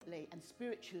and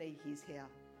spiritually he's here.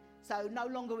 So no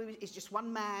longer it's just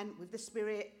one man with the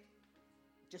Spirit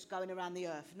just going around the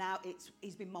earth. Now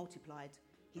he's been multiplied.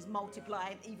 He's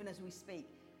multiplying even as we speak.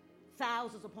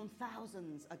 Thousands upon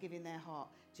thousands are giving their heart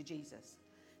to Jesus.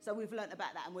 So we've learnt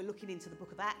about that, and we're looking into the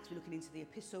book of Acts, we're looking into the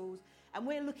epistles, and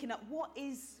we're looking at what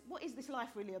is this life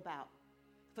really about?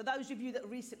 For those of you that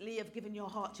recently have given your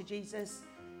heart to Jesus,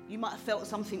 you might have felt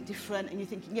something different and you're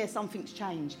thinking, yeah, something's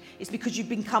changed. It's because you've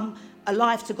become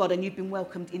alive to God and you've been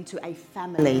welcomed into a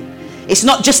family. It's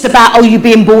not just about, you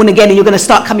being born again and you're going to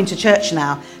start coming to church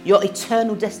now. Your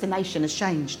eternal destination has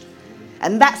changed.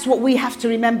 And that's what we have to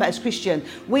remember as Christians.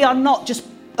 We are not just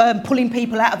pulling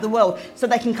people out of the world so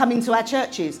they can come into our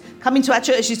churches. Come into our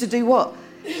churches to do what?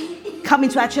 Come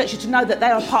into our churches to know that they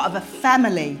are part of a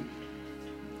family.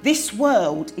 This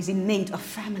world is in need of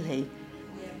family.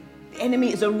 The enemy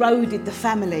has eroded the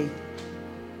family.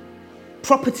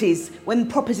 Properties, when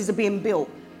properties are being built,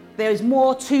 there is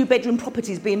more 2-bedroom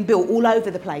properties being built all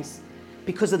over the place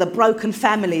because of the broken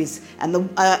families and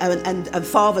the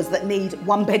fathers that need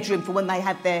 1 bedroom for when they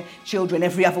have their children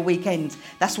every other weekend.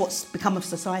 That's what's become of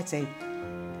society.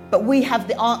 But we have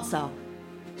the answer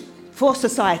for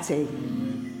society.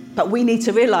 But we need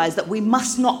to realise that we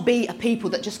must not be a people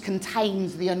that just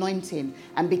contains the anointing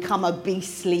and become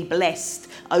obesely blessed,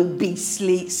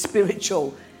 obesely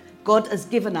spiritual. God has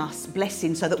given us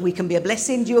blessing so that we can be a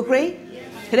blessing. Do you agree?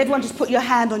 Yes. Can everyone just put your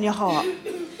hand on your heart?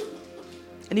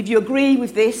 And if you agree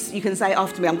with this, you can say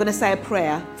after me, I'm going to say a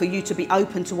prayer for you to be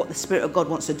open to what the Spirit of God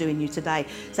wants to do in you today.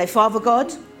 Say, Father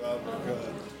God,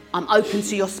 I'm open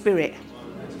to your Spirit.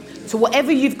 To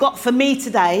whatever you've got for me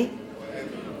today,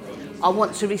 I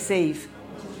want to receive.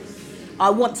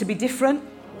 I want to be different.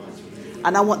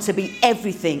 And I want to be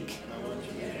everything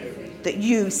that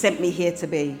you sent me here to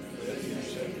be.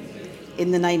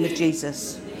 In the name of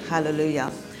Jesus.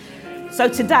 Hallelujah. So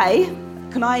today,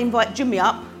 can I invite Jimmy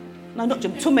up? No, not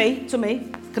Jimmy.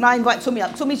 Tummy. Can I invite Tummy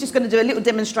up? Tummy's just going to do a little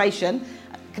demonstration.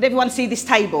 Can everyone see this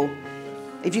table?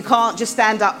 If you can't, just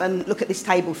stand up and look at this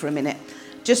table for a minute.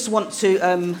 Just want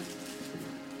to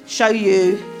show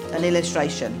you an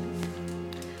illustration.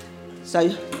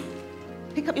 So,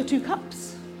 pick up your 2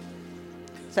 cups.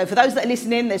 So for those that are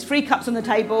listening, there's 3 cups on the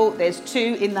table. There's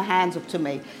 2 in the hands of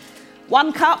Tummy.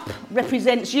 1 cup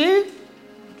represents you.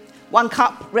 1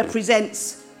 cup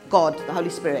represents God, the Holy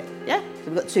Spirit. Yeah?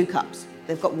 So we've got 2 cups.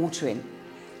 They've got water in.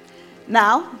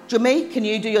 Now, Jimmy, can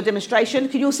you do your demonstration?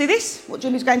 Can you all see this? What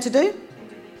Jimmy's going to do?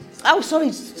 Oh, sorry,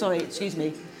 excuse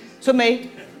me. Tummy,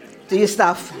 do your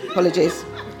stuff. Apologies.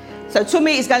 So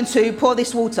Tummy is going to pour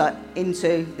this water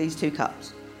into these 2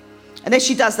 cups. And as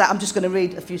she does that, I'm just going to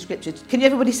read a few scriptures. Can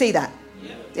everybody see that?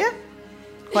 Yeah?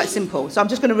 Quite simple. So I'm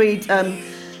just going to read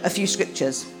a few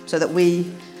scriptures so that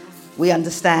we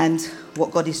understand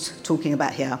what God is talking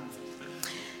about here.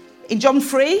 In John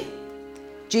 3,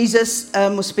 Jesus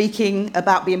was speaking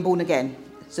about being born again.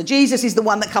 So Jesus is the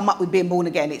one that come up with being born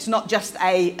again. It's not just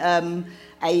a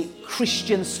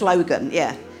Christian slogan,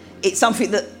 yeah. It's something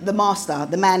that the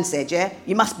man said, yeah?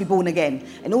 You must be born again.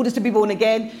 In order to be born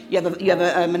again, you have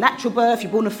a natural birth,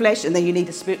 you're born of flesh, and then you need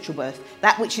a spiritual birth.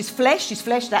 That which is flesh,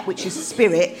 that which is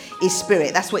spirit, is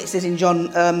spirit. That's what it says in John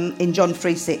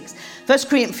 3:6. 1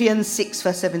 Corinthians 6,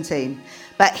 verse 17.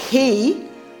 But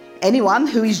anyone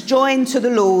who is joined to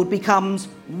the Lord becomes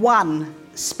one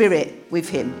spirit with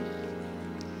him.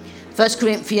 1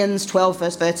 Corinthians 12,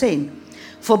 verse 13.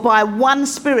 For by one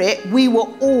Spirit we were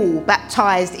all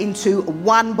baptized into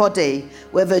one body,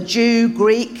 whether Jew,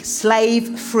 Greek,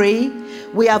 slave, free.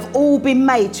 We have all been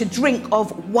made to drink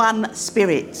of one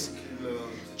Spirit.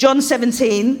 John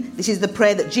 17, this is the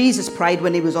prayer that Jesus prayed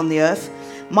when he was on the earth.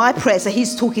 My prayer, so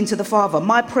he's talking to the Father,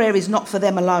 my prayer is not for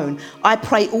them alone. I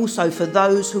pray also for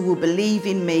those who will believe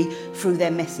in me through their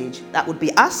message. That would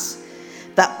be us.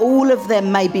 That all of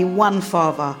them may be one,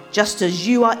 Father, just as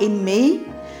you are in me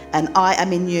and I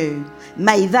am in you.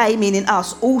 May they, meaning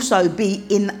us, also be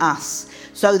in us,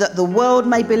 so that the world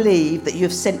may believe that you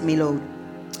have sent me, Lord.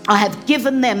 I have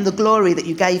given them the glory that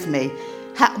you gave me.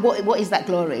 What is that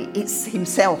glory? It's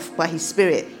himself by his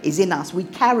Spirit is in us. We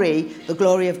carry the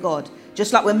glory of God.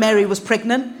 Just like when Mary was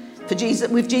pregnant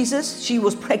with Jesus, she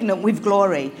was pregnant with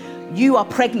glory. You are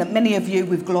pregnant, many of you,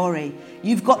 with glory.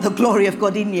 You've got the glory of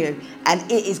God in you, and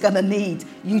it is going to need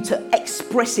you to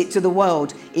express it to the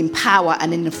world in power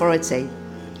and in authority.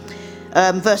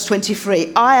 Verse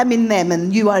 23, I am in them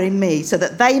and you are in me, so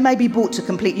that they may be brought to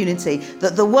complete unity,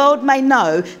 that the world may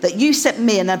know that you sent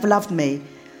me and have loved me,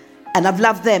 and I've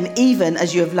loved them even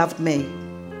as you have loved me.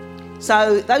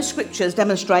 So those scriptures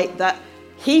demonstrate that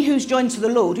he who's joined to the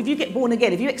Lord, if you get born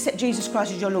again, if you accept Jesus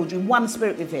Christ as your Lord, you're one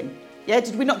spirit with him. Yeah,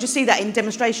 did we not just see that in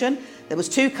demonstration? There was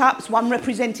 2 cups, one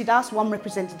represented us, one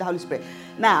represented the Holy Spirit.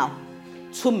 Now,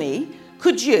 to me,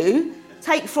 could you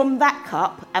take from that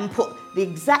cup and put the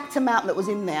exact amount that was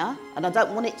in there, and I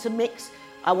don't want it to mix,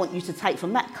 I want you to take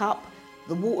from that cup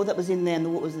the water that was in there and the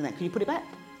water was in there. Can you put it back?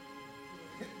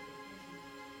 Do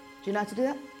you know how to do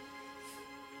that?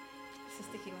 It's a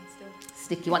sticky one still.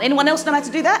 Sticky one. Anyone else know how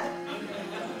to do that?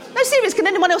 No, serious, can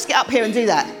anyone else get up here and do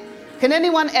that? Can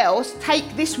anyone else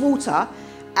take this water,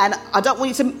 and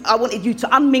I wanted you to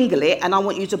unmingle it, and I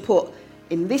want you to put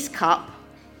in this cup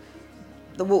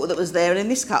the water that was there and in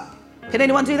this cup. Can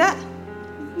anyone do that?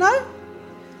 No?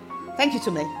 Thank you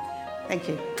to me. Thank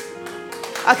you.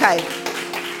 Okay.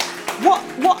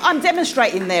 What I'm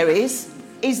demonstrating there is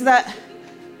that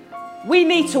we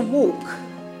need to walk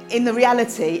in the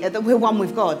reality that we're one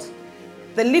with God.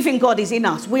 The living God is in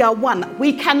us. We are one.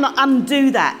 We cannot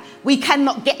undo that. We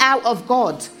cannot get out of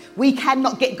God. We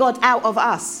cannot get God out of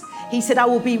us. He said, I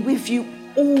will be with you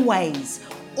always,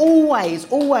 always,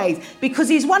 always, because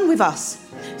he's one with us.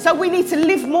 So we need to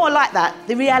live more like that,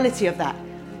 the reality of that.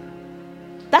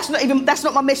 That's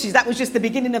not my message. That was just the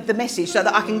beginning of the message so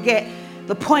that I can get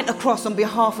the point across on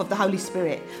behalf of the Holy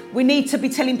Spirit. We need to be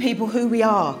telling people who we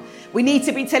are. We need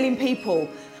to be telling people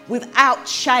without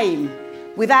shame,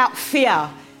 without fear,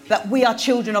 that we are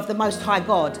children of the Most High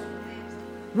God.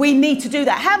 We need to do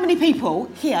that. How many people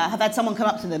here have had someone come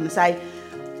up to them and say,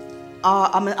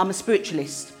 I'm a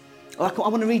spiritualist, or I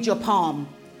want to read your palm?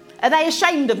 Are they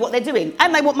ashamed of what they're doing?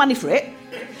 And they want money for it.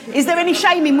 Is there any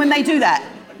shaming when they do that?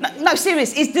 No,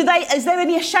 serious. Is there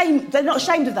any shame? They're not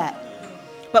ashamed of that.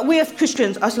 But we as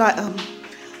Christians, I was like,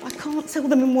 I can't tell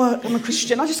them in work I'm a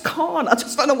Christian. I just can't. I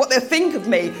just don't know what they'll think of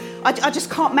me. I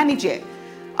just can't manage it.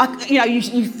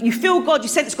 You feel God, you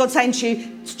sense God saying to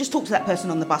you, just talk to that person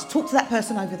on the bus, talk to that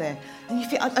person over there. And you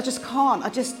feel, I just can't.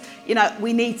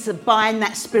 We need to bind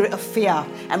that spirit of fear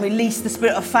and release the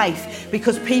spirit of faith,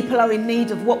 because people are in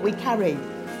need of what we carry.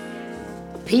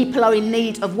 People are in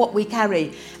need of what we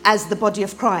carry as the body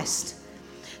of Christ.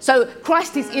 So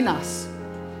Christ is in us.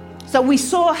 So we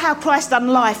saw how Christ done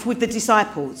life with the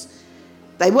disciples.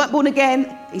 They weren't born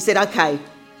again. He said, okay,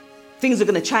 things are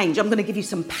going to change. I'm going to give you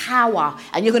some power,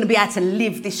 and you're going to be able to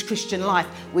live this Christian life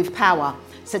with power.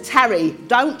 So tarry,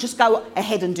 don't just go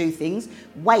ahead and do things.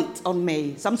 Wait on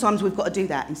me. Sometimes we've got to do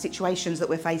that in situations that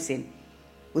we're facing.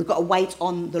 We've got to wait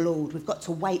on the Lord. We've got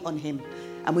to wait on him.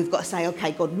 And we've got to say,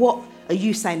 okay, God, what are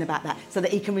you saying about that? So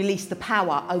that he can release the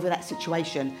power over that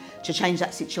situation to change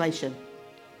that situation.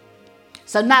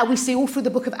 So now we see all through the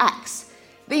book of Acts,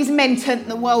 these men turned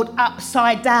the world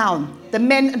upside down. The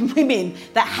men and women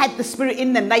that had the Spirit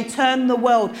in them, they turned the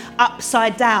world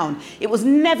upside down. It was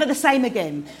never the same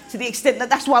again, to the extent that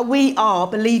that's why we are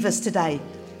believers today.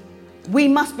 We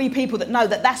must be people that know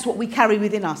that that's what we carry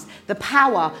within us, the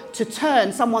power to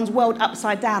turn someone's world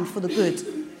upside down for the good.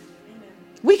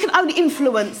 We can only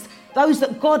influence those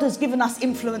that God has given us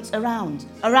influence around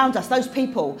us, those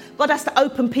people. God has to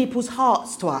open people's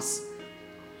hearts to us.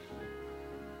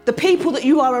 The people that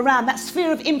you are around, that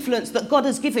sphere of influence that God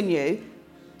has given you,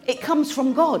 it comes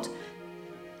from God.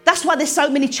 That's why there's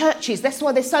so many churches. That's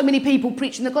why there's so many people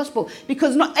preaching the gospel,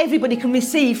 because not everybody can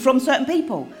receive from certain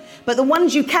people. But the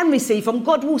ones you can receive from,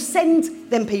 God will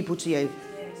send them people to you.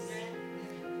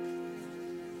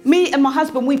 Me and my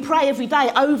husband, we pray every day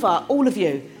over all of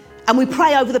you. And we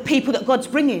pray over the people that God's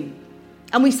bringing.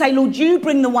 And we say, Lord, you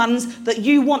bring the ones that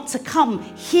you want to come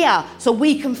here so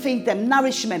we can feed them,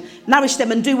 nourish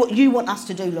them and do what you want us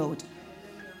to do, Lord.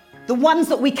 The ones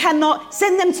that we cannot,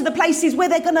 send them to the places where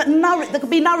they're going to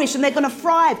be nourished and they're going to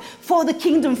thrive for the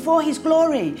kingdom, for his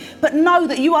glory. But know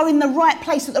that you are in the right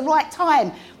place at the right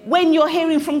time when you're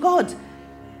hearing from God.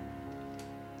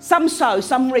 Some sow,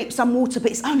 some reap, some water,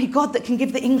 but it's only God that can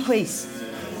give the increase.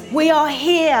 We are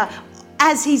here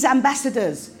as his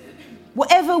ambassadors.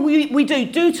 Whatever we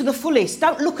do to the fullest.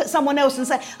 Don't look at someone else and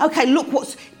say, okay, look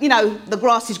what's, the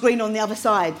grass is green on the other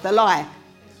side, the lie.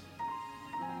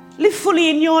 Live fully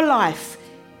in your life.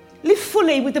 Live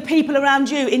fully with the people around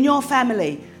you, in your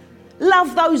family.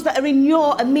 Love those that are in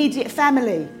your immediate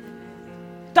family.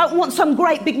 Don't want some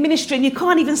great big ministry and you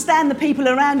can't even stand the people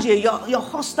around you. You're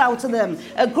hostile to them,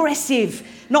 aggressive,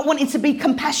 not wanting to be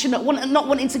compassionate, not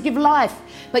wanting to give life,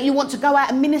 but you want to go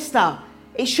out and minister.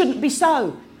 It shouldn't be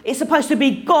so. It's supposed to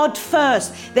be God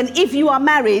first. Then if you are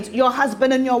married, your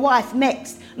husband and your wife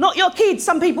next. Not your kids.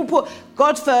 Some people put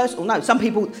God first. Or no, some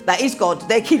people, that is God.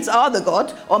 Their kids are the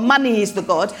God, or money is the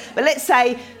God. But let's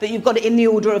say that you've got it in the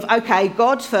order of, okay,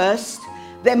 God first,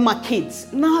 then my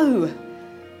kids. No.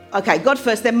 Okay, God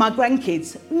first, then my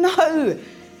grandkids. No.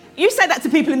 You say that to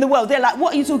people in the world, they're like,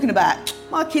 what are you talking about?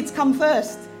 My kids come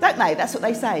first. don't they? That's what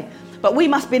they say. But we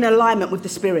must be in alignment with the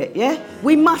Spirit, yeah?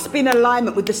 We must be in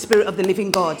alignment with the Spirit of the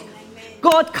living God.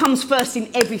 God comes first in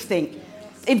everything.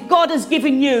 If God has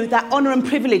given you that honour and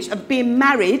privilege of being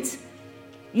married,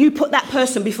 you put that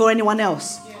person before anyone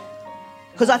else.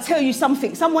 Because I tell you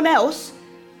something, someone else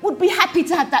would be happy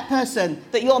to have that person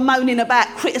that you're moaning about,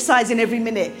 criticising every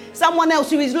minute. Someone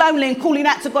else who is lonely and calling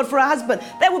out to God for a husband,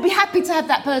 they would be happy to have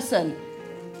that person.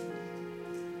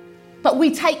 But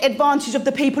we take advantage of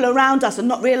the people around us and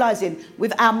not realising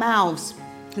with our mouths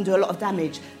can do a lot of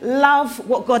damage. Love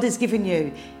what God has given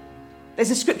you. There's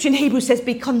a scripture in Hebrews says,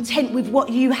 be content with what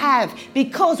you have.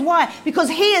 Because why? Because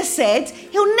he has said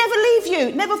he'll never leave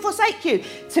you, never forsake you.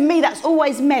 To me, that's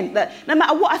always meant that no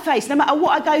matter what I face, no matter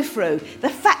what I go through, the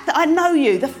fact that I know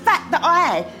you, the fact that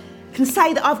I can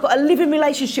say that I've got a living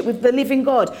relationship with the living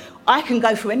God, I can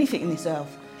go through anything in this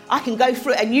earth. I can go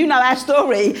through it. And you know our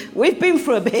story. We've been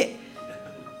through a bit.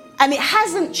 And it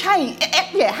hasn't changed.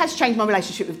 It has changed my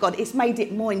relationship with God. It's made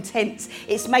it more intense.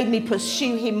 It's made me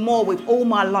pursue him more with all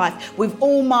my life, with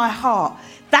all my heart.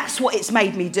 That's what it's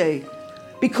made me do.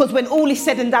 Because when all is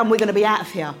said and done, we're going to be out of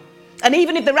here. And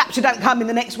even if the rapture don't come in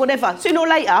the next whatever, sooner or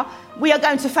later, we are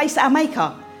going to face our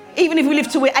maker. Even if we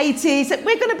live till we're 80,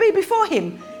 we're going to be before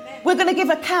him. We're going to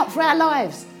give account for our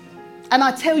lives. And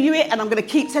I tell you it, and I'm going to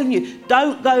keep telling you,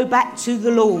 don't go back to the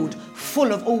Lord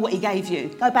full of all what he gave you.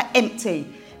 Go back empty.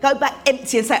 Go back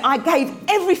empty and say, I gave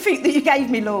everything that you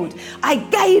gave me, Lord. I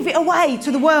gave it away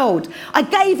to the world. I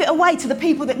gave it away to the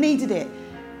people that needed it.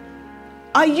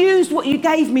 I used what you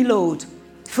gave me, Lord,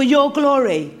 for your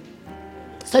glory,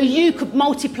 so you could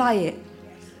multiply it.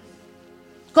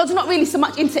 God's not really so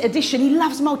much into addition. He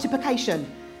loves multiplication.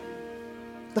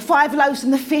 The 5 loaves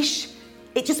and the fish,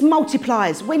 it just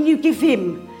multiplies. When you give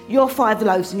him your 5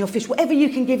 loaves and your fish, whatever you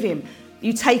can give him,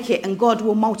 you take it and God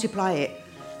will multiply it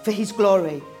for his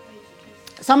glory.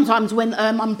 Sometimes when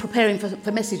I'm preparing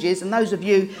for messages, and those of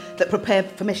you that prepare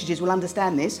for messages will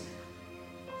understand this,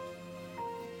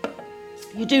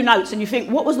 you do notes and you think,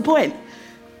 what was the point?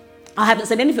 I haven't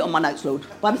said anything on my notes, Lord,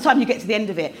 by the time you get to the end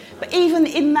of it. But even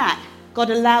in that, God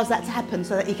allows that to happen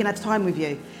so that he can have time with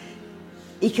you.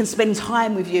 He can spend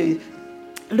time with you,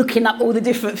 looking up all the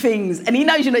different things. And he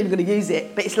knows you're not even going to use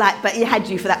it, but it's like, but he had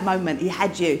you for that moment. He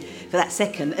had you for that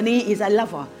second. And he is a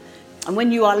lover. And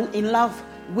when you are in love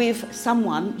with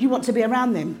someone, you want to be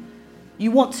around them.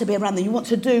 You want to be around them. You want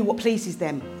to do what pleases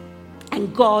them.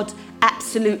 And God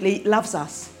absolutely loves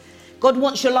us. God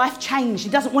wants your life changed. He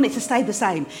doesn't want it to stay the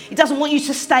same. He doesn't want you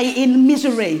to stay in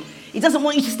misery. He doesn't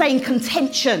want you to stay in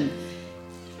contention.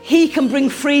 He can bring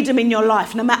freedom in your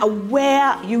life, no matter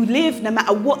where you live, no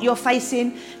matter what you're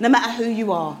facing, no matter who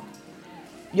you are.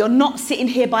 You're not sitting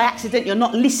here by accident. You're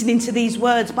not listening to these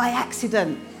words by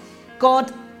accident.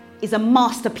 God is a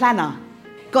master planner.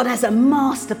 God has a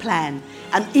master plan,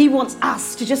 and he wants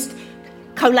us to just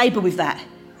co-labour with that.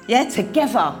 Yeah,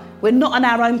 together. We're not on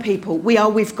our own people. We are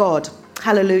with God.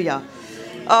 Hallelujah.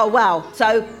 Oh, wow.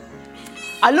 So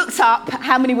I looked up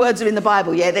how many words are in the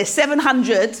Bible. Yeah, there's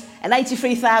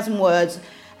 783,000 words,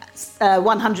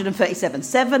 137.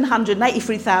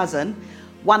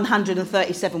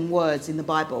 783,137 words in the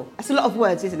Bible. That's a lot of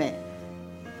words, isn't it?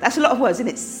 That's a lot of words,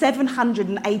 isn't it?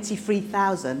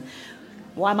 783,000.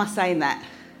 Why am I saying that?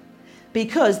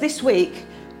 Because this week,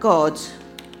 God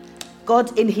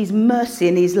in his mercy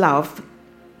and his love,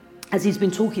 as he's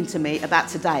been talking to me about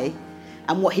today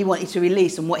and what he wanted to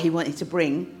release and what he wanted to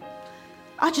bring,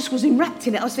 I just was enwrapped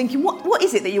in it. I was thinking, what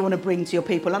is it that you want to bring to your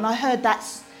people? And I heard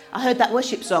that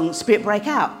worship song, Spirit Break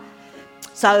Out.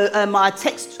 So I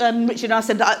text Richard and I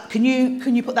said, can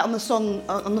you put that on the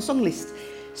song list,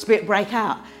 Spirit Break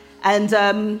Out? And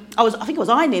I think I was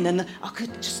ironing, and I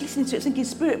could just listen to it, thinking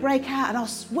Spirit Break Out, and I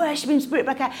was worshipping Spirit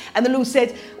Break Out. And the Lord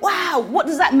said, wow, what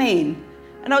does that mean?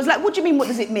 And I was like, what do you mean, what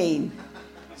does it mean?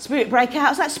 Spirit break out. I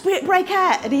was like, Spirit break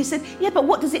out. And he said, yeah, but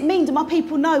what does it mean? Do my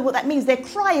people know what that means? They're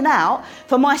crying out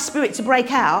for my spirit to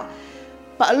break out.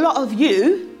 But a lot of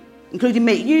you, including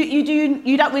me,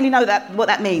 you don't really know what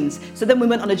that means. So then we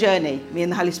went on a journey, me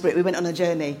and the Holy Spirit, we went on a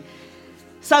journey.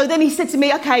 So then he said to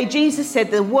me, okay, Jesus said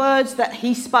the words that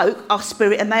he spoke are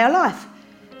spirit and they are life.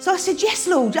 So I said, yes,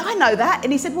 Lord, I know that.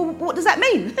 And he said, well, what does that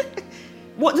mean?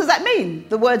 What does that mean?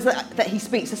 The words that he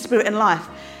speaks are spirit and life.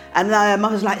 And I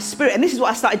was like, spirit. And this is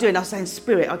what I started doing. I was saying,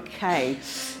 spirit, okay.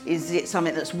 Is it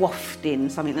something that's wafting,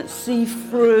 something that's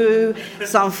see-through,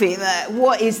 something that,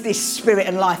 what is this spirit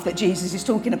and life that Jesus is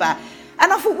talking about?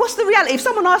 And I thought, what's the reality? If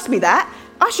someone asked me that,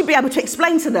 I should be able to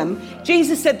explain to them.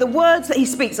 Jesus said the words that he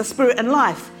speaks are spirit and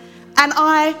life. And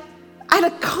I had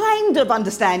a kind of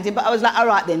understanding, but I was like, all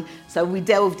right then. So we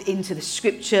delved into the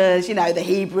scriptures, the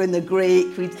Hebrew and the Greek.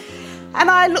 And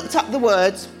I looked up the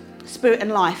words spirit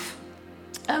and life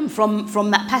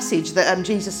from that passage that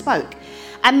Jesus spoke.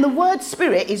 And the word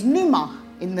spirit is pneuma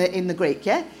in the Greek,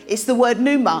 yeah? It's the word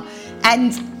pneuma.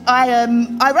 And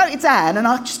I wrote it down and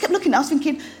I just kept looking. I was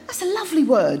thinking, that's a lovely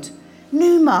word.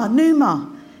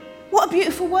 Pneuma. What a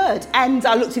beautiful word. And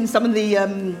I looked in some of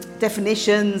the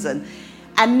definitions and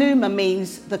pneuma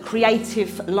means the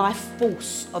creative life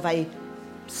force of a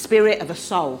spirit, of a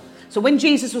soul. So when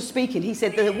Jesus was speaking, he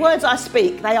said, the words I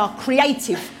speak, they are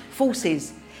creative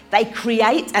forces. They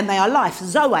create and they are life,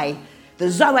 Zoe, the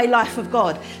Zoe life of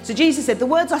God. So Jesus said, the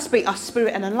words I speak are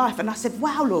spirit and life. And I said,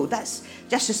 wow, Lord, that's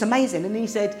just amazing. And he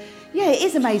said, yeah, it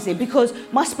is amazing because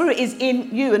my spirit is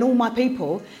in you and all my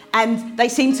people. And they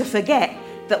seem to forget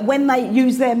that when they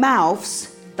use their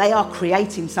mouths, they are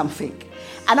creating something.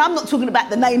 And I'm not talking about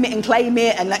the name it and claim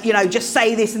it and, just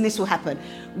say this and this will happen.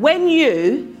 When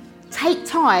you take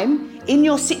time in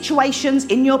your situations,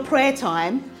 in your prayer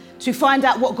time, to find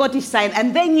out what God is saying,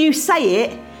 and then you say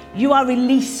it, you are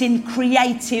releasing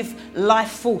creative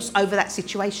life force over that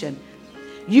situation.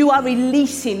 You are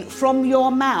releasing from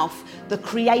your mouth the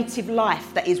creative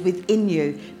life that is within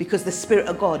you because the Spirit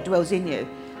of God dwells in you.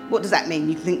 What does that mean?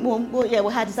 You think, well,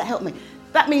 how does that help me?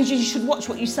 That means you should watch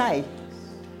what you say.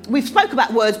 We've spoke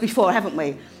about words before, haven't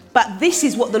we? But this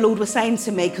is what the Lord was saying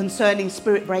to me concerning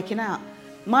spirit breaking out.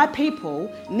 My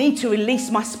people need to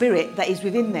release my spirit that is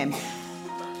within them.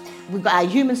 We've got our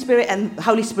human spirit and the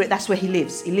Holy Spirit, that's where he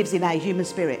lives. He lives in our human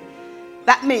spirit.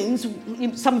 That means,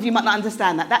 some of you might not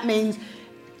understand that. That means,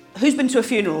 who's been to a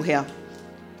funeral here?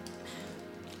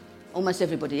 Almost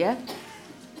everybody, yeah?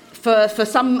 For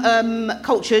some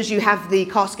cultures, you have the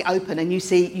casket open and you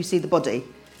see the body.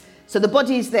 So the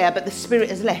body is there, but the spirit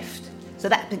has left. So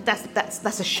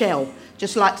that's a shell.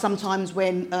 Just like sometimes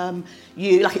when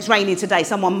like it's raining today,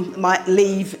 someone might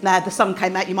leave. Now the sun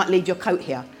came out, you might leave your coat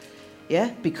here,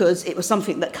 yeah, because it was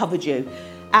something that covered you.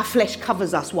 Our flesh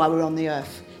covers us while we're on the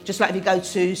earth. Just like if you go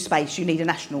to space, you need an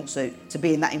astronaut suit to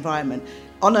be in that environment.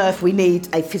 On earth, we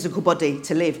need a physical body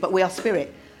to live, but we are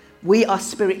spirit. We are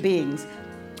spirit beings.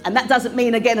 And that doesn't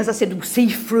mean, again, as I said,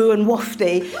 see-through and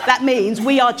wafty. That means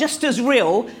we are just as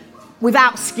real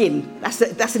without skin. That's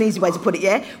an easy way to put it,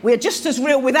 yeah? We are just as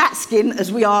real without skin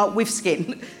as we are with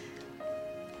skin.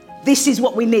 This is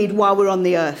what we need while we're on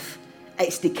the earth.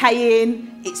 It's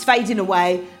decaying, it's fading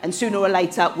away, and sooner or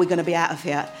later, we're going to be out of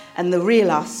here. And the real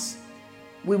us,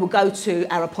 we will go to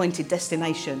our appointed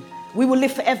destination. We will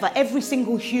live forever. Every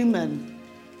single human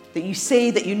that you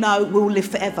see, that you know, will live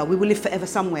forever. We will live forever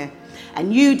somewhere.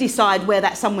 And you decide where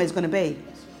that somewhere is going to be.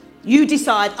 You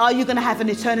decide, are you going to have an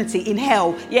eternity in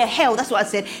hell? Yeah, hell, that's what I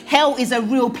said. Hell is a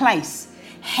real place.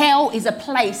 Hell is a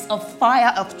place of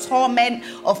fire, of torment,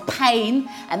 of pain.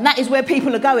 And that is where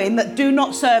people are going that do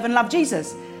not serve and love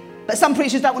Jesus. But some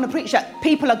preachers don't want to preach that.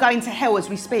 People are going to hell as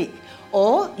we speak.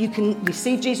 Or you can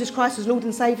receive Jesus Christ as Lord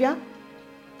and Saviour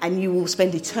and you will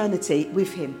spend eternity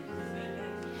with him.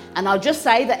 And I'll just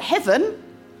say that heaven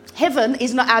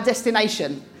is not our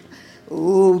destination.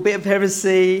 Ooh, bit of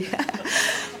heresy.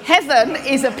 Heaven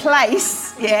is a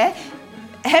place, yeah.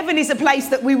 Heaven is a place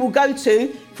that we will go to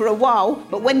for a while,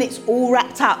 but when it's all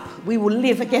wrapped up, we will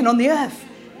live again on the earth.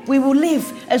 We will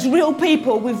live as real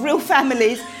people with real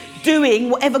families, doing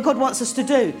whatever God wants us to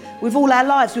do, with all our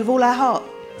lives, with all our heart.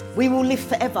 We will live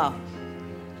forever.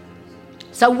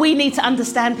 So we need to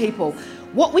understand, people,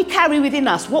 what we carry within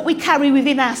us, what we carry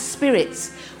within our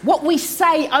spirits, what we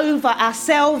say over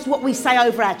ourselves, what we say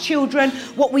over our children,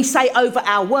 what we say over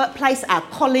our workplace, our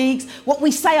colleagues, what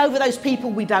we say over those people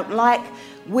we don't like,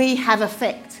 we have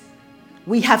effect.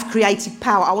 We have creative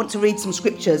power. I want to read some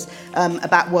scriptures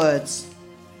about words.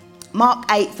 Mark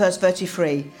 8, verse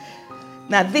 33.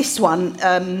 Now this one,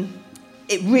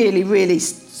 it really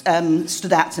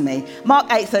stood out to me.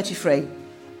 Mark 8, 33.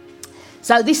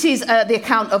 So this is the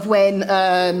account of when,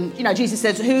 Jesus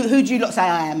says, who do you lot say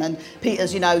I am? And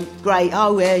Peter's, great.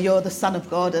 Oh, yeah, you're the Son of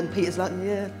God. And Peter's like,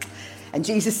 yeah. And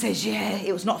Jesus says, yeah,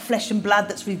 it was not flesh and blood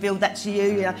that's revealed that to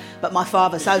you, but my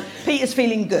Father. So Peter's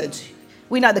feeling good.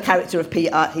 We know the character of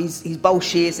Peter. He's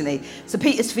bolshy, isn't he? So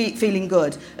Peter's feeling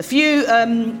good. A few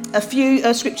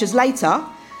scriptures later,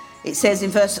 it says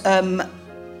in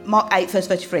Mark 8, verse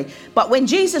 33. But when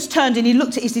Jesus turned and he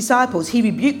looked at his disciples, he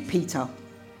rebuked Peter.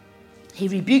 He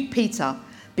rebuked Peter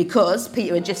because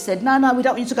Peter had just said, no, we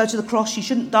don't want you to go to the cross. You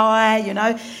shouldn't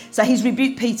die, So he's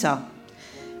rebuked Peter.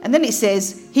 And then it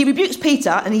says, he rebukes Peter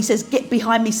and he says, get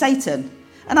behind me, Satan.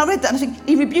 And I read that and I think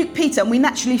he rebuked Peter, and we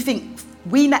naturally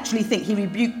think he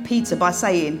rebuked Peter by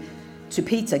saying to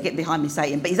Peter, get behind me,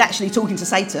 Satan. But he's actually talking to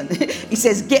Satan. He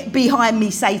says, get behind me,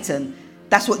 Satan.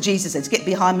 That's what Jesus says. Get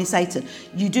behind me, Satan.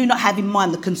 You do not have in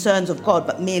mind the concerns of God,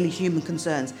 but merely human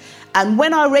concerns. And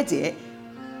when I read it,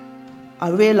 I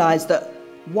realised that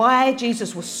why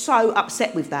Jesus was so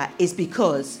upset with that is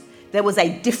because there was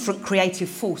a different creative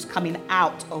force coming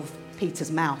out of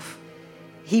Peter's mouth.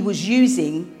 He was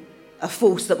using a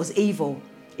force that was evil.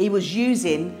 He was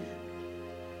using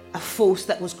a force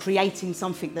that was creating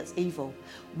something that's evil.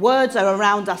 Words are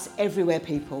around us everywhere,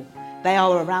 people. They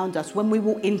are around us. When we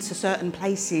walk into certain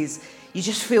places, you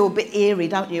just feel a bit eerie,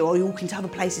 don't you? Or you walk into other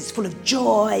places full of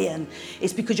joy, and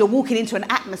it's because you're walking into an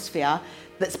atmosphere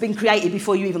that's been created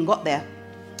before you even got there.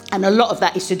 And a lot of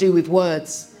that is to do with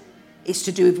words. It's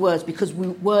to do with words because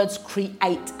words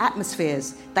create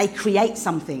atmospheres. They create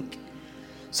something.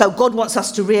 So God wants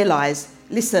us to realise,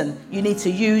 listen, you need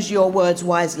to use your words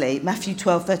wisely. Matthew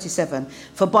 12:37.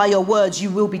 For by your words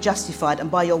you will be justified, and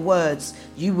by your words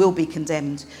you will be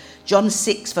condemned. John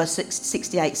 6, verse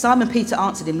 68. Simon Peter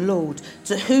answered him, Lord,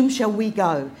 to whom shall we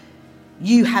go?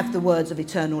 You have the words of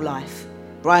eternal life.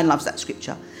 Brian loves that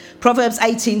scripture. Proverbs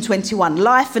 18:21.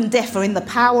 Life and death are in the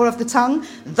power of the tongue.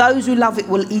 Those who love it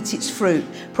will eat its fruit.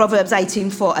 Proverbs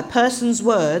 18:4. A person's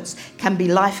words can be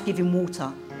life-giving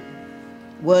water.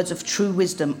 Words of true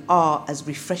wisdom are as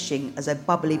refreshing as a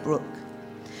bubbly brook.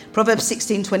 Proverbs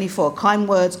 16:24. Kind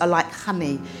words are like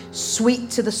honey,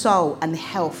 sweet to the soul and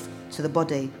health to the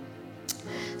body.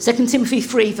 2 Timothy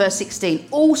 3, verse 16.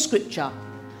 All scripture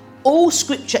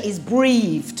is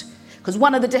breathed. Because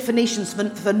one of the definitions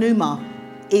for pneuma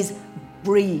is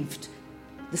breathed.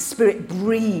 The Spirit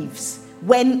breathes.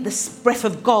 When the breath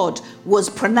of God was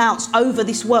pronounced over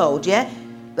this world,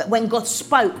 but when God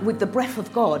spoke with the breath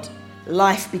of God,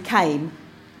 life became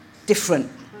different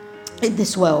in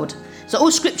this world. So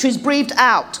all scripture is breathed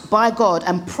out by God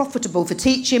and profitable for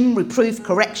teaching, reproof,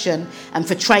 correction, and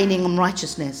for training in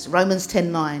righteousness. Romans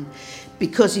 10:9.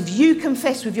 Because if you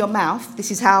confess with your mouth, this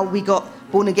is how we got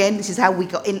born again, this is how we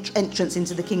got entrance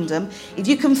into the kingdom. If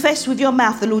you confess with your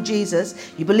mouth the Lord Jesus,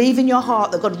 you believe in your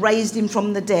heart that God raised him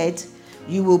from the dead,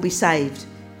 you will be saved.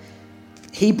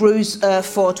 Hebrews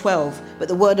 4:12. But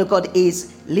the word of God is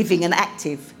living and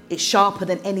active. It's sharper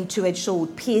than any two-edged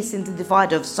sword, piercing the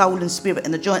divider of soul and spirit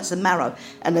and the joints and marrow,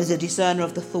 and as a discerner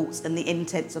of the thoughts and the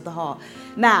intents of the heart.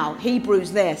 Now,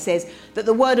 Hebrews there says that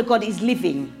the word of God is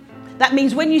living. That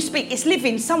means when you speak, it's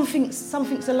living.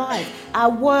 Something's alive. Our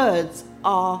words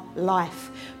are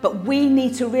life. But we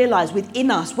need to realise within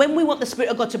us, when we want the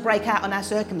Spirit of God to break out on our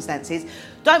circumstances,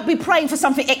 don't be praying for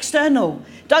something external.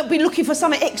 Don't be looking for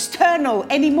something external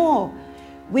anymore.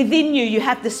 Within you, you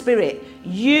have the Spirit.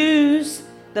 Use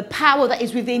the power that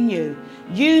is within you.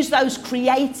 Use those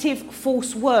creative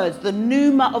false words, the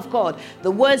pneuma of God.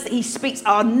 The words that he speaks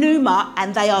are pneuma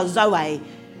and they are zoe.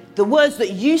 The words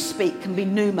that you speak can be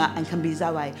pneuma and can be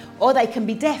zoe. Or they can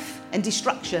be death and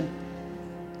destruction.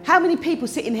 How many people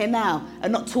sitting here now are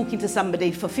not talking to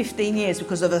somebody for 15 years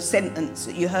because of a sentence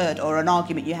that you heard or an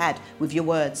argument you had with your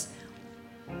words?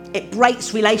 It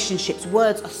breaks relationships.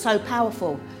 Words are so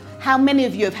powerful. How many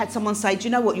of you have had someone say, do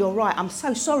you know what, you're right, I'm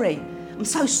so sorry. I'm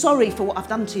so sorry for what I've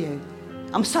done to you.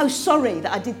 I'm so sorry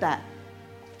that I did that.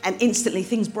 And instantly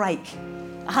things break.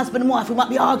 A husband and wife who might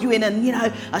be arguing and,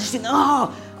 I just think,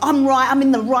 I'm right, I'm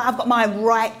in the right, I've got my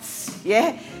rights,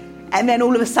 And then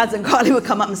all of a sudden, Carly would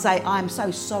come up and say, I'm so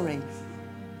sorry.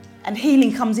 And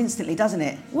healing comes instantly, doesn't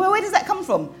it? Well, where does that come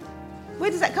from? Where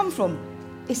does that come from?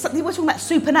 We're talking about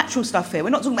supernatural stuff here. We're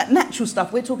not talking about natural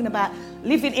stuff. We're talking about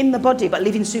living in the body, but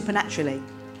living supernaturally.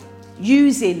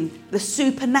 Using the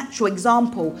supernatural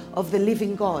example of the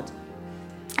living God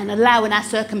and allowing our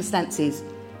circumstances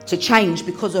to change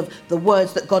because of the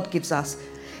words that God gives us.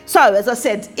 So, as I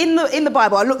said, in the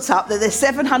Bible, I looked up that there's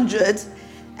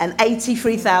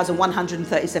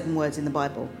 783,137 words in the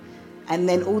Bible. And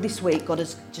then all this week, God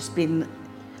has just been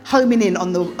homing in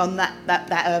on that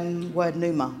word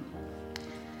pneuma.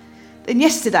 Then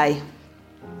yesterday,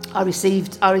 I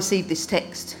received this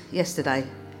text yesterday.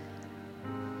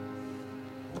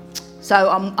 So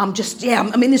I'm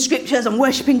in the scriptures, I'm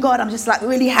worshipping God, I'm just like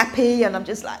really happy, and I'm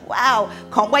just like, wow,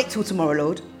 can't wait till tomorrow,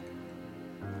 Lord.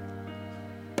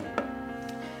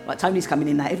 Right, Tony's coming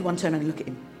in now. Everyone turn around and look at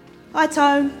him. Hi,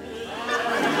 Tone.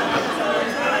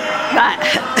 Right.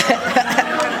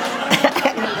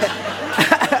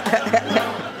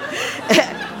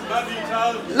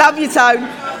 Love you, Tone.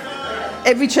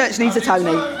 Every church needs a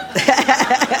Tony.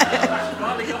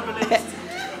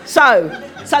 So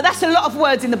that's a lot of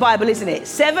words in the Bible, isn't it?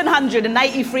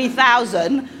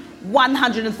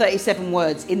 783,137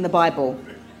 words in the Bible.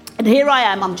 And here I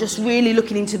am, I'm just really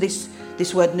looking into this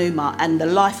word pneuma, and the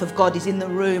life of God is in the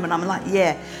room, and I'm like,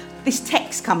 this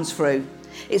text comes through.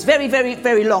 It's very, very,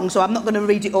 very long, so I'm not going to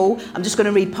read it all. I'm just going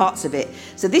to read parts of it.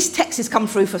 So this text has come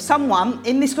through for someone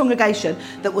in this congregation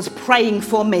that was praying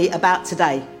for me about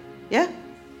today. Yeah?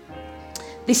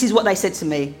 This is what they said to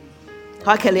me.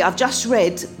 Hi, Kelly, I've just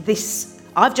read this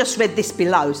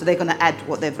below, so they're going to add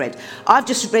what they've read. I've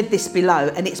just read this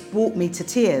below, and it's brought me to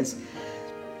tears.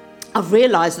 I've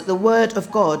realised that the Word of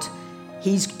God,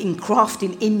 He's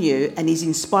engrafting in you and He's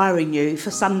inspiring you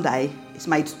for Sunday. It's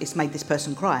made this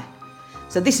person cry.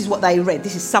 So this is what they read.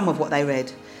 This is some of what they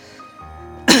read.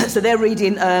 So they're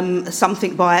reading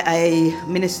something by a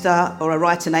minister or a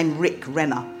writer named Rick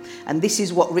Renner. And this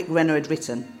is what Rick Renner had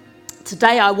written.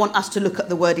 Today I want us to look at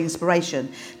the word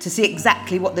inspiration to see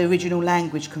exactly what the original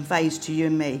language conveys to you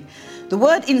and me. The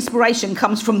word inspiration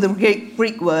comes from the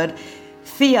Greek word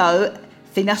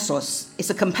theothinasos. It's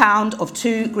a compound of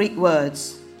two Greek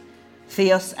words,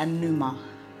 theos and pneuma.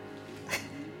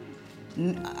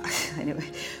 Anyway,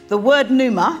 the word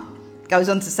pneuma goes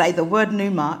on to say the word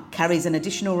pneuma carries an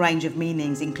additional range of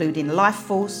meanings, including life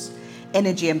force,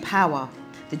 energy and power.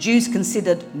 The Jews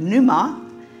considered pneuma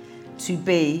to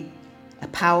be a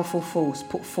powerful force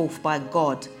put forth by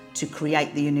God to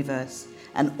create the universe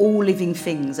and all living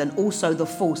things, and also the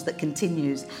force that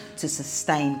continues to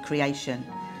sustain creation.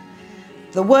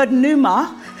 The word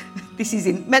pneuma, can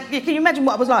you imagine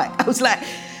what I was like? I was like,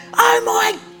 oh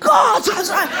my God! I was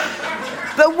like,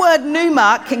 the word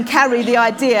pneuma can carry the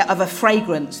idea of a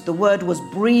fragrance. The word was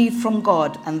breathed from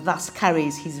God and thus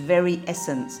carries His very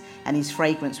essence and His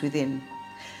fragrance within.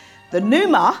 The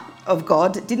pneuma of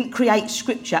God didn't create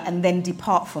scripture and then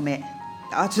depart from it.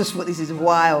 I just thought this is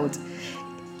wild.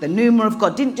 The pneuma of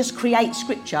God didn't just create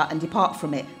scripture and depart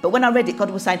from it. But when I read it, God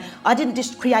was saying, I didn't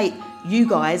just create you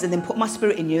guys and then put my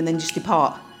spirit in you and then just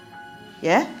depart.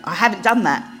 Yeah? I haven't done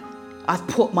that. I've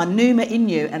put my pneuma in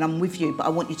you and I'm with you, but I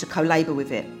want you to co-labour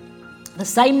with it. The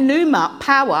same pneuma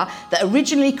power that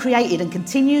originally created and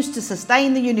continues to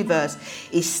sustain the universe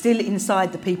is still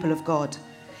inside the people of God.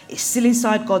 It's still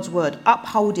inside God's word,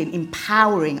 upholding,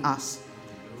 empowering us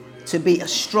to be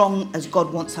as strong as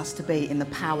God wants us to be in the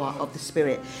power of the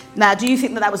Spirit. Now, do you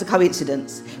think that was a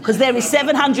coincidence? Because there is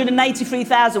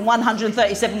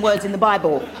 783,137 words in the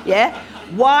Bible, yeah?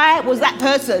 Why was that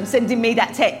person sending me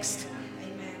that text?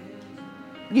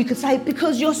 You could say,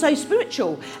 because you're so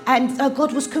spiritual and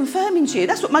God was confirming to you.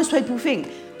 That's what most people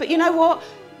think. But you know what?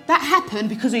 That happened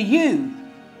because of you.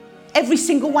 Every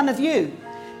single one of you.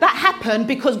 That happened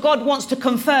because God wants to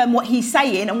confirm what He's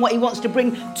saying and what He wants to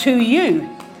bring to you.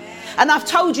 And I've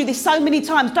told you this so many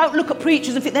times. Don't look at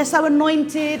preachers and think they're so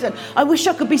anointed and I wish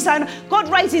I could be so... God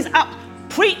raises up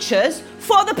preachers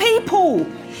for the people.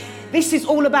 This is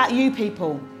all about you,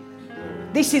 people.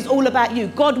 This is all about you.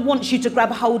 God wants you to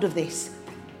grab a hold of this.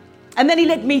 And then He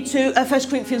led me to 1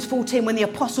 Corinthians 14 when the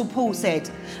Apostle Paul said,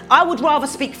 I would rather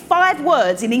speak 5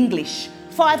 words in English,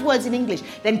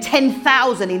 than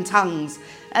 10,000 in tongues.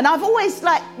 And I've always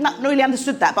not really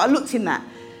understood that, but I looked in that.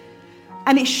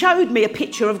 And it showed me a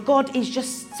picture of God is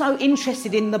just so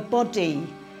interested in the body.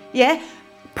 Yeah?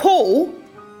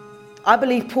 I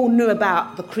believe Paul knew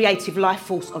about the creative life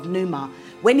force of pneuma.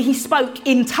 When he spoke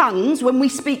in tongues, when we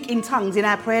speak in tongues in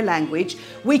our prayer language,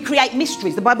 we create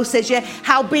mysteries. The Bible says,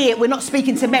 howbeit we're not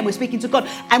speaking to men, we're speaking to God,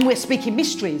 and we're speaking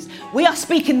mysteries. We are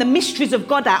speaking the mysteries of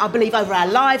God out, I believe, over our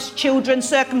lives, children,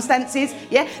 circumstances.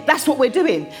 Yeah, that's what we're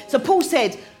doing. So Paul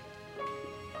said,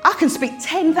 I can speak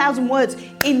 10,000 words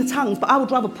in tongues, but I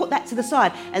would rather put that to the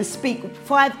side and speak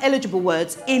 5 eligible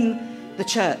words in the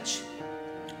church.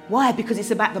 Why? Because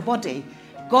it's about the body.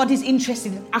 God is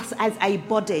interested in us as a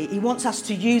body. He wants us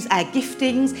to use our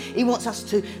giftings. He wants us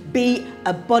to be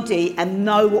a body and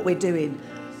know what we're doing.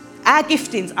 Our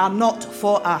giftings are not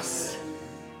for us.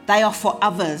 They are for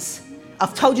others.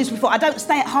 I've told you this before. I don't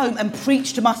stay at home and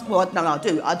preach to myself. Well, no, I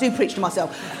do. I do preach to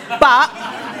myself. But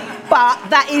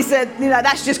that is,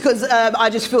 that's just because I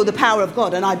just feel the power of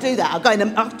God, and I do that.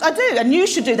 I do, and you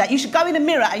should do that. You should go in the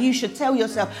mirror and you should tell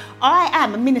yourself, I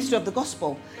am a minister of the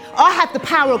gospel. I have the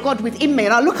power of God within me,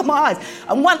 and I look at my eyes.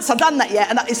 And once I've done that,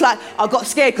 and it's like I got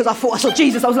scared because I thought I saw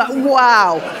Jesus. I was like,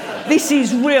 wow, this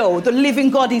is real. The living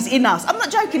God is in us. I'm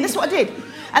not joking. That's what I did.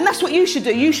 And that's what you should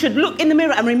do. You should look in the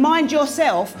mirror and remind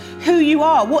yourself who you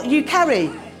are, what you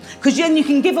carry. Because then you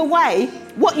can give away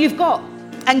what you've got.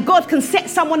 And God can set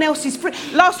someone else's free.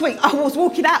 Last week, I was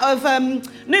walking out of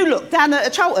New Look down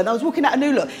at Charlton. I was walking out of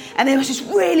New Look. And there was this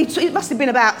really, it must have been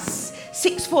about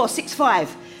 6'4",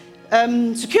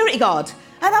 6'5", security guard.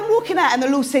 And I'm walking out and the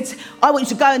Lord said, I want you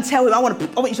to go and tell him, I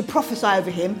want you to prophesy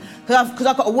over him because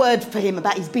I've got a word for him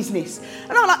about his business.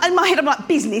 And I'm like, in my head, I'm like,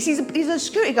 business? He's a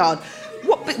security guard.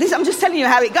 what? This, I'm just telling you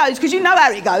how it goes, because you know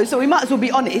how it goes, so we might as well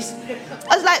be honest.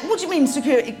 I was like, what do you mean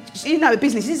security? You know,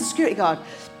 business, he's a security guard.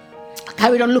 I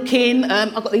carried on looking.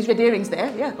 I've got these red earrings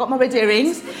there. Yeah, I've got my red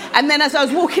earrings. And then as I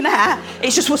was walking out,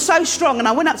 it just was so strong. And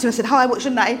I went up to him and said, hi, what's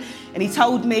your name? And he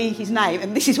told me his name.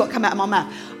 And this is what came out of my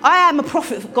mouth. I am a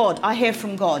prophet of God. I hear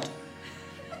from God.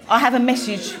 I have a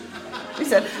message.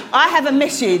 Listen, I have a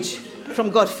message from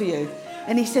God for you.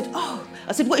 And he said, oh.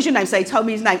 I said, what is your name? So he told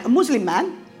me his name. A Muslim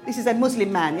man. This is a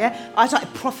Muslim man, yeah? I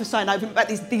started prophesying over him about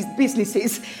these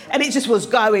businesses, and it just was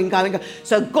going.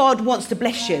 So God wants to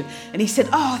bless you. And he said,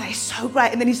 oh, that is so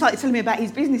great. And then he started telling me about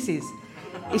his businesses.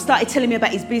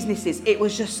 It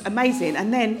was just amazing.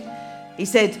 And then he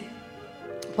said,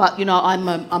 but, you know, I'm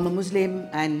a Muslim,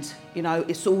 and, you know,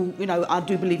 it's all, you know, I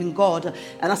do believe in God.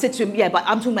 And I said to him, yeah, but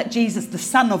I'm talking about Jesus, the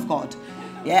Son of God.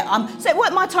 Yeah, so it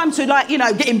wasn't my time to, like, you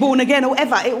know, getting born again or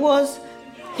whatever. It was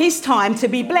his time to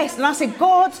be blessed. And I said,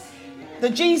 God, the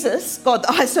Jesus, God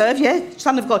that I serve, yeah,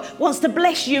 Son of God, wants to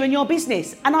bless you and your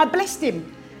business. And I blessed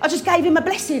him. I just gave him a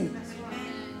blessing.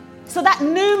 So that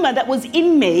pneuma that was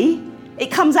in me,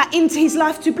 it comes out into his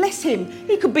life to bless him.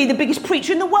 He could be the biggest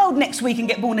preacher in the world next week and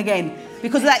get born again.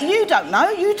 Because of that, you don't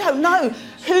know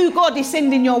who God is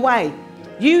sending your way.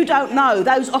 You don't know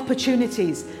those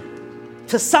opportunities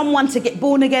for someone to get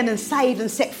born again and saved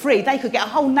and set free. They could get a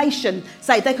whole nation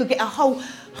saved. They could get a whole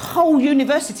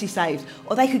university saved.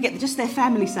 Or they could get just their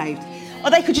family saved. Or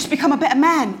they could just become a better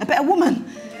man, a better woman.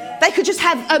 They could just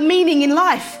have a meaning in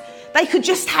life. They could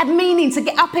just have meaning to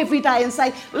get up every day and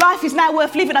say, life is now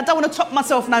worth living. I don't want to top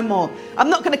myself no more. I'm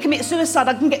not going to commit suicide.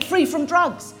 I can get free from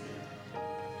drugs.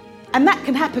 And that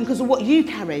can happen because of what you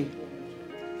carry.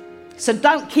 So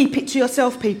don't keep it to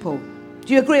yourself, people.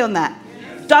 Do you agree on that?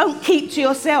 Don't keep to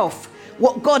yourself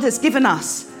what God has given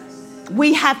us.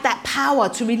 We have that power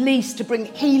to release, to bring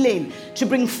healing, to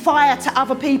bring fire to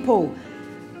other people,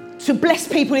 to bless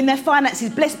people in their finances,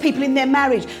 bless people in their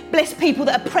marriage, bless people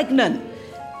that are pregnant,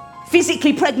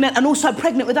 physically pregnant and also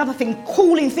pregnant with other things,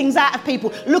 calling things out of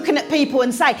people, looking at people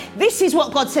and say, this is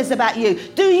what God says about you.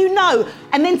 Do you know?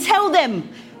 And then tell them,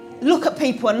 look at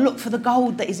people and look for the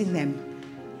gold that is in them.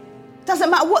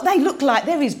 Doesn't matter what they look like,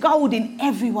 there is gold in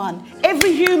everyone.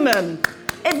 Every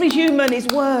human is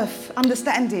worth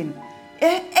understanding.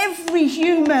 Every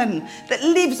human that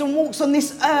lives and walks on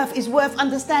this earth is worth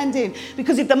understanding.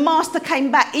 Because if the master came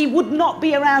back, he would not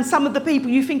be around some of the people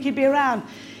you think he'd be around.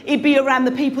 He'd be around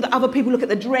the people that other people look at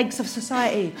the dregs of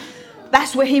society.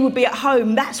 That's where he would be at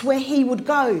home. That's where he would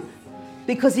go.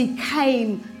 Because he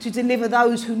came to deliver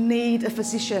those who need a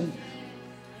physician.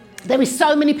 There is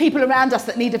so many people around us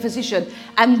that need a physician.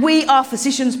 And we are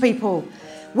physicians, people.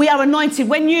 We are anointed.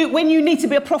 When you need to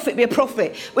be a prophet, be a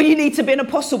prophet. When you need to be an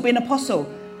apostle, be an apostle.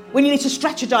 When you need to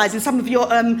strategize in some of your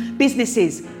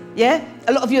businesses, yeah?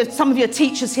 Some of your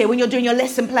teachers here, when you're doing your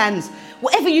lesson plans,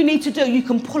 whatever you need to do, you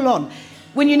can pull on.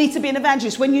 When you need to be an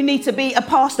evangelist, when you need to be a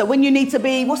pastor, when you need to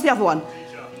be, what's the other one?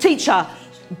 Teacher.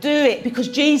 Do it, because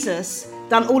Jesus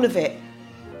done all of it.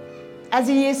 As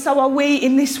he is, so are we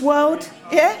in this world,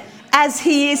 yeah? As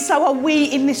he is, so are we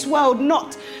in this world.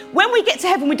 Not when we get to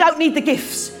heaven, we don't need the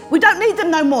gifts. We don't need them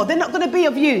no more. They're not going to be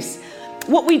of use.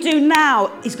 What we do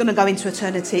now is going to go into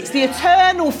eternity. It's the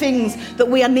eternal things that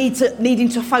we are needing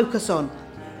to focus on.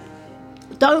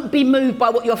 Don't be moved by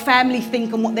what your family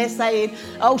think and what they're saying.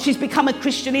 Oh, she's become a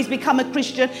Christian. He's become a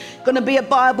Christian. Going to be a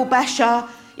Bible basher.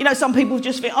 You know, some people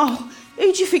just think, oh,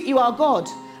 who do you think you are, God?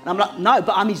 And I'm like, no,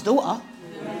 but I'm his daughter.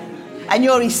 And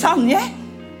you're his son, yeah?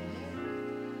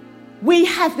 We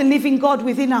have the living God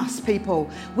within us, people.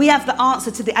 We have the answer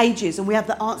to the ages, and we have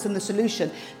the answer and the solution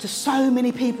to so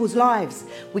many people's lives.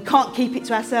 We can't keep it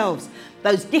to ourselves.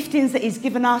 Those giftings that he's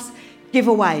given us, give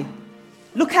away.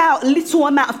 Look how little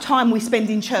amount of time we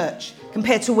spend in church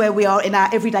compared to where we are in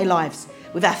our everyday lives,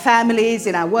 with our families,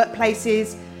 in our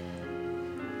workplaces.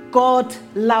 God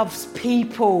loves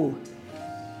people.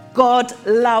 God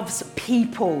loves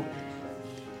people.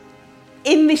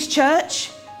 In this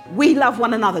church, we love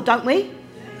one another, don't we?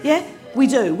 Yeah, we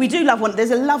do. We do love one.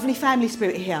 There's a lovely family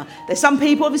spirit here. There's some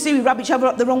people, obviously, we rub each other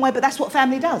up the wrong way, but that's what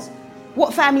family does.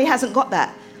 What family hasn't got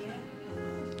that?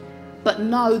 But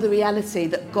know the reality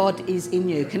that God is in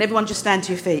you. Can everyone just stand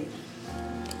to your feet?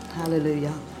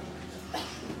 Hallelujah.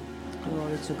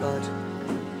 Glory to God.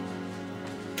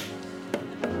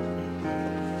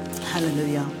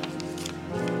 Hallelujah.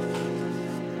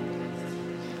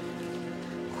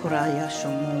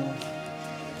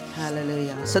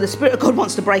 Hallelujah. So the Spirit of God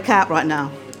wants to break out right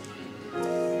now.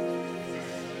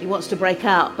 He wants to break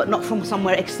out, but not from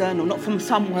somewhere external, not from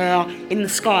somewhere in the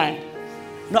sky,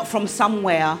 not from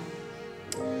somewhere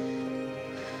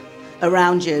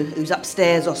around you who's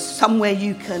upstairs or somewhere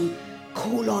you can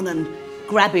call on and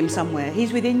grab him somewhere.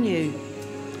 He's within you.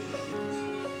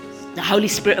 The Holy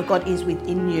Spirit of God is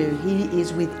within you. He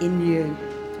is within you.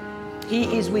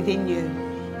 He is within you.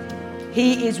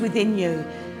 He is within you.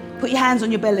 Put your hands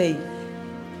on your belly.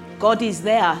 God is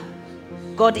there.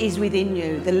 God is within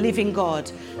you. The living God,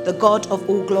 the God of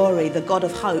all glory, the God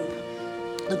of hope,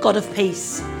 the God of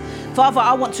peace. Father,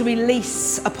 I want to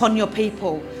release upon your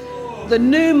people the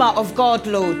pneuma of God,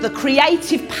 Lord, the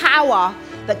creative power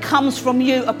that comes from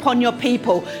you upon your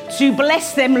people to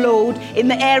bless them, Lord, in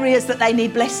the areas that they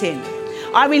need blessing.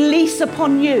 I release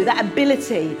upon you that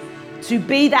ability to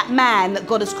be that man that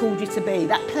God has called you to be,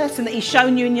 that person that he's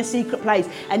shown you in your secret place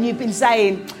and you've been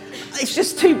saying, it's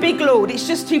just too big, Lord, it's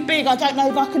just too big, I don't know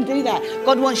if I can do that.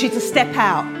 God wants you to step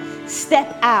out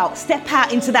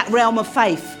into that realm of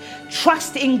faith.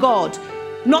 Trust in God,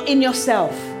 not in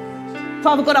yourself.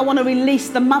 Father God, I want to release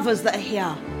the mothers that are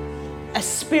here. A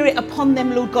spirit upon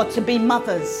them, Lord God, to be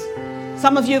mothers.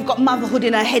 Some of you have got motherhood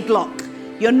in a headlock.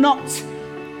 You're not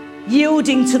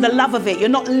yielding to the love of it. You're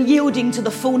not yielding to the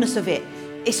fullness of it.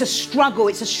 It's a struggle.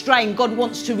 It's a strain. God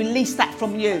wants to release that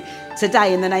from you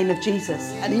today in the name of Jesus.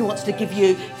 And he wants to give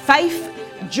you faith,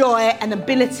 joy, and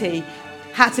ability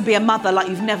how to be a mother like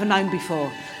you've never known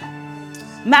before.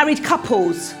 Married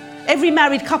couples. Every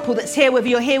married couple that's here, whether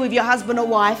you're here with your husband or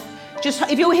wife, just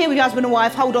if you're here with your husband or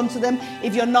wife, hold on to them.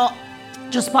 If you're not,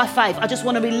 just by faith, I just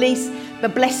want to release the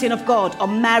blessing of God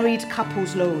on married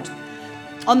couples, Lord.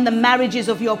 On the marriages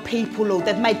of your people, Lord.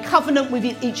 They've made covenant with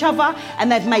each other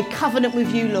and they've made covenant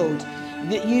with you, Lord.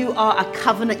 That you are a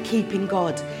covenant-keeping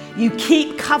God. You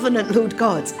keep covenant, Lord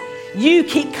God. You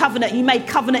keep covenant. You made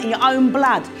covenant in your own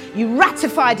blood. You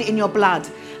ratified it in your blood.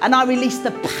 And I release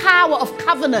the power of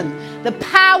covenant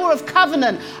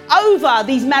over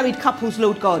these married couples,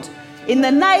 Lord God. In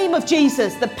the name of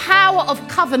Jesus, the power of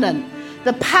covenant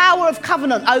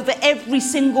over every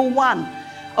single one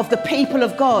of the people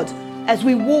of God as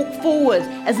we walk forward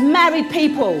as married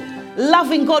people,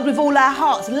 loving God with all our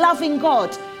hearts, loving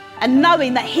God and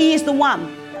knowing that he is the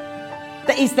one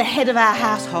that is the head of our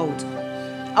household.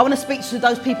 I want to speak to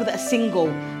those people that are single,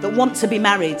 that want to be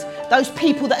married. Those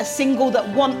people that are single, that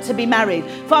want to be married.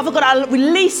 Father God, I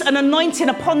release an anointing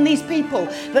upon these people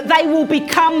that they will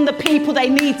become the people they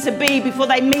need to be before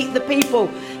they meet the people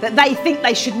that they think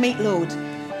they should meet, Lord.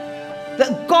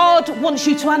 That God wants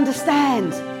you to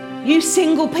understand. You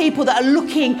single people that are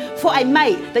looking for a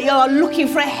mate, that you are looking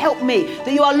for a helpmate,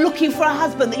 that you are looking for a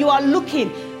husband, that you are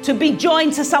looking to be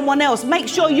joined to someone else. Make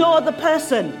sure you're the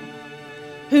person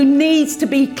who needs to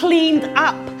be cleaned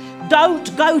up.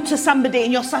 Don't go to somebody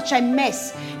and you're such a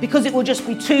mess, because it will just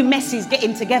be two messes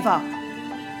getting together.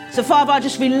 So Father, I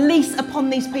just release upon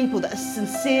these people that are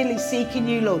sincerely seeking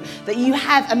you, Lord, that you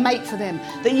have a mate for them,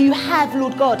 that you have,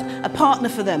 Lord God, a partner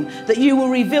for them, that you will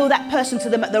reveal that person to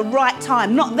them at the right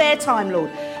time, not their time, Lord,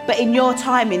 but in your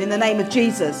timing, in the name of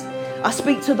Jesus. I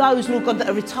speak to those, Lord God, that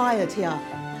are retired here,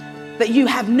 that you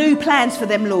have new plans for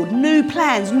them, Lord, new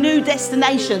plans, new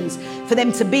destinations for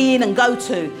them to be in and go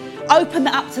to. Open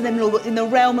that up to them, Lord, in the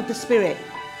realm of the Spirit.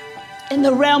 In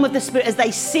the realm of the Spirit as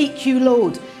they seek you,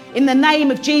 Lord, in the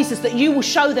name of Jesus, that you will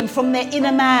show them from their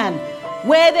inner man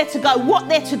where they're to go, what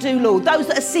they're to do, Lord. Those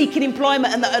that are seeking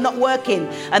employment and that are not working,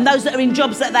 and those that are in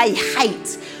jobs that they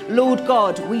hate. Lord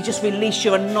God, we just release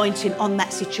your anointing on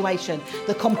that situation.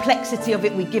 The complexity of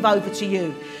it we give over to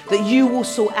you, that you will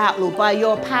sort out, Lord, by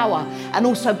your power and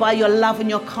also by your love and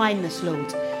your kindness,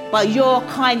 Lord. By your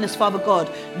kindness, Father God,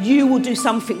 you will do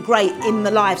something great in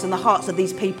the lives and the hearts of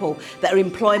these people that are in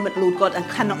employment, Lord God, and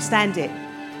cannot stand it,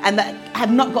 and that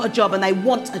have not got a job and they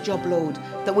want a job, Lord,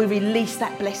 that we release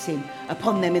that blessing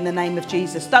upon them in the name of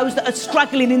Jesus. Those that are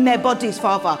struggling in their bodies,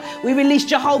 Father, we release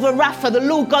Jehovah Rapha, the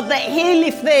Lord God that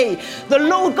healeth thee, the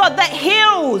Lord God that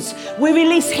heals. We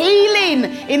release healing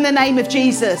in the name of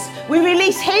Jesus. We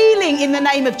release healing in the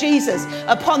name of Jesus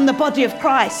upon the body of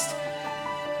Christ.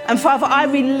 And Father, I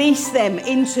release them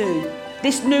into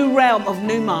this new realm of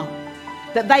pneuma,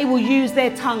 that they will use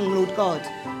their tongue, Lord God,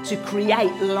 to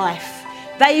create life.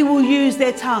 They will use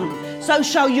their tongue. So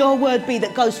shall your word be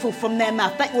that goes forth from their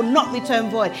mouth. That will not return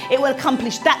void. It will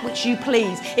accomplish that which you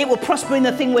please. It will prosper in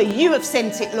the thing where you have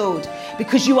sent it, Lord,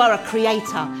 because you are a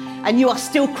creator and you are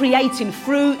still creating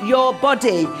through your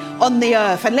body on the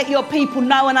earth. And let your people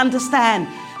know and understand.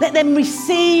 Let them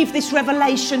receive this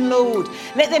revelation, Lord.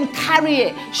 Let them carry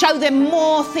it. Show them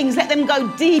more things. Let them go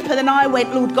deeper than I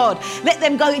went, Lord God. Let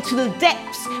them go into the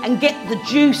depths and get the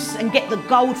juice and get the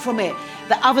gold from it,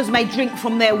 that others may drink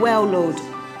from their well, Lord.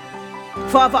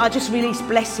 Father, I just release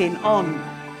blessing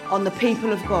on the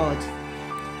people of God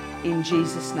in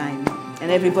Jesus' name.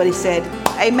 And everybody said,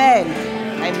 amen.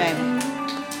 Amen.